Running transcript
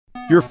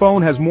Your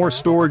phone has more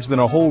storage than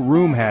a whole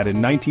room had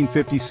in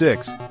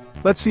 1956.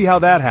 Let's see how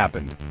that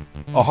happened.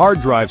 A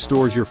hard drive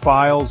stores your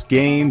files,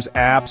 games,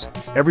 apps,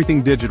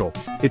 everything digital.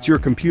 It's your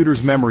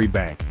computer's memory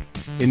bank.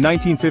 In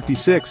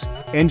 1956,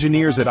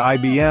 engineers at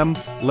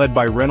IBM, led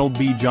by Reynold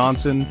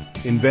Johnson,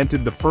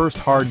 invented the first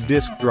hard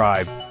disk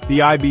drive, the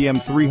IBM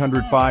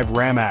 305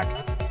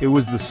 RAMAC. It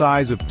was the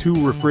size of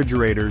 2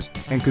 refrigerators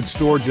and could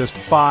store just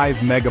 5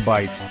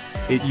 megabytes.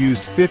 It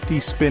used 50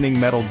 spinning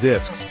metal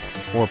disks,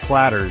 or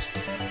platters,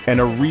 and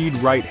a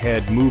read-write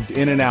head moved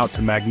in and out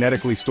to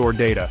magnetically store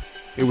data.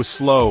 It was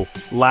slow,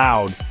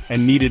 loud,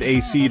 and needed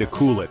AC to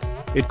cool it.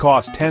 It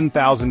cost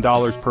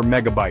 $10,000 per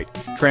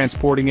megabyte.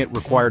 Transporting it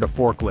required a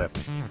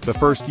forklift. The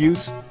first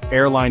use?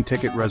 Airline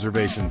ticket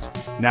reservations.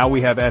 Now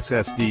we have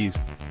SSDs.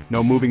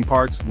 No moving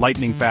parts,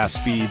 lightning-fast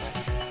speeds.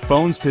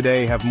 Phones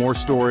today have more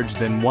storage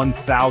than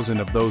 1,000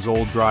 of those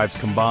old drives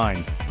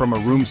combined. From a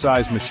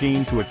room-sized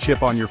machine to a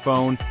chip on your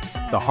phone,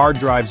 the hard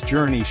drive's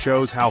journey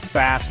shows how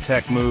fast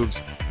tech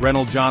moves.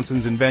 Reynold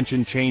Johnson's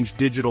invention changed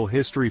digital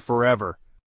history forever.